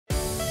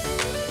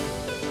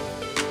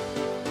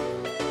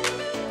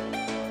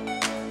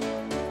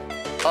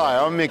Hi,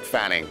 I'm Mick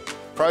Fanning,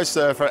 pro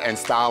surfer and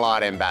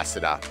Starlight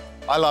ambassador.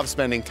 I love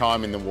spending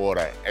time in the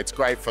water. It's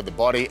great for the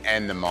body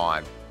and the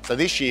mind. So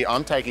this year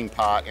I'm taking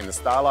part in the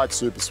Starlight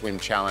Super Swim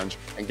challenge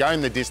and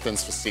going the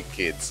distance for sick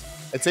kids.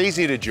 It's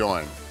easy to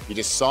join. You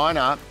just sign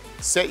up,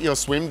 set your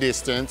swim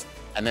distance,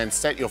 and then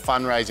set your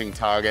fundraising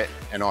target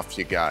and off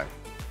you go.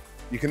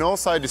 You can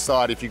also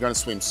decide if you're going to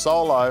swim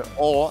solo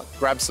or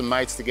grab some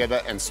mates together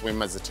and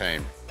swim as a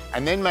team.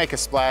 And then make a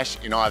splash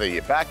in either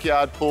your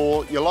backyard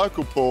pool, your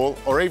local pool,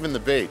 or even the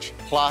beach.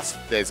 Plus,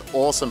 there's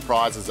awesome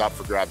prizes up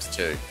for grabs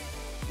too.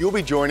 You'll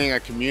be joining a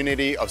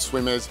community of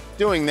swimmers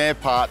doing their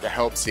part to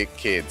help sick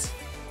kids.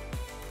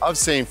 I've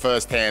seen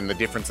firsthand the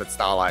difference that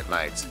Starlight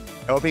makes,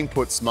 helping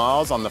put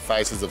smiles on the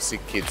faces of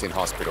sick kids in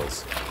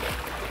hospitals.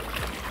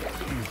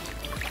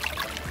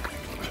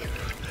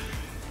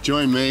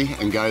 Join me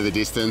and go the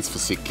distance for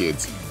sick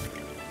kids.